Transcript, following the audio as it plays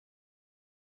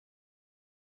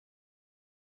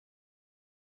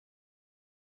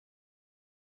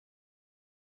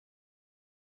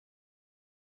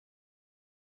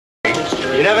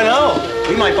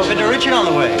like Forbidden Richard on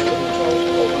the way.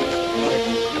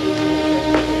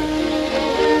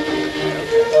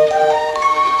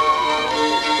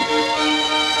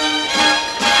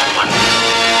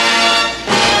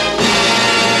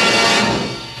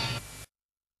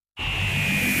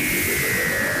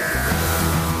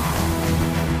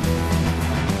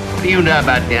 What do you know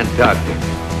about the Antarctic?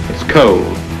 It's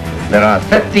cold. There are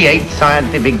 38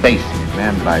 scientific bases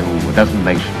manned by 12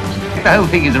 nations. The whole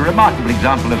thing is a remarkable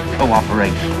example of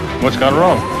cooperation. What's gone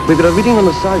wrong? We've got a reading on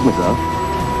the seismometer.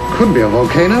 Could be a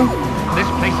volcano. This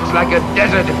place is like a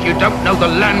desert. If you don't know the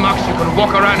landmarks, you can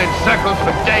walk around in circles for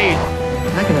days.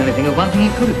 I can only think of one thing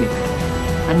it could have been.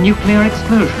 A nuclear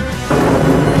explosion.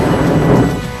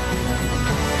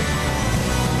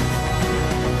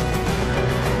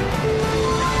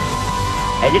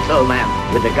 A little man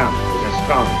with a gun is as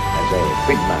strong as a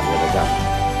big man with a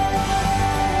gun.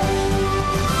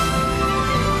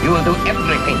 You will do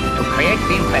everything to create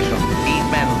the impression that these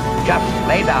men just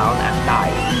lay down and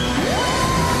died.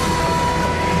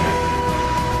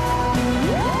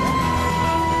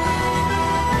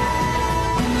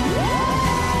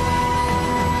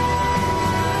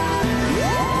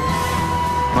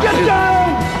 Get down!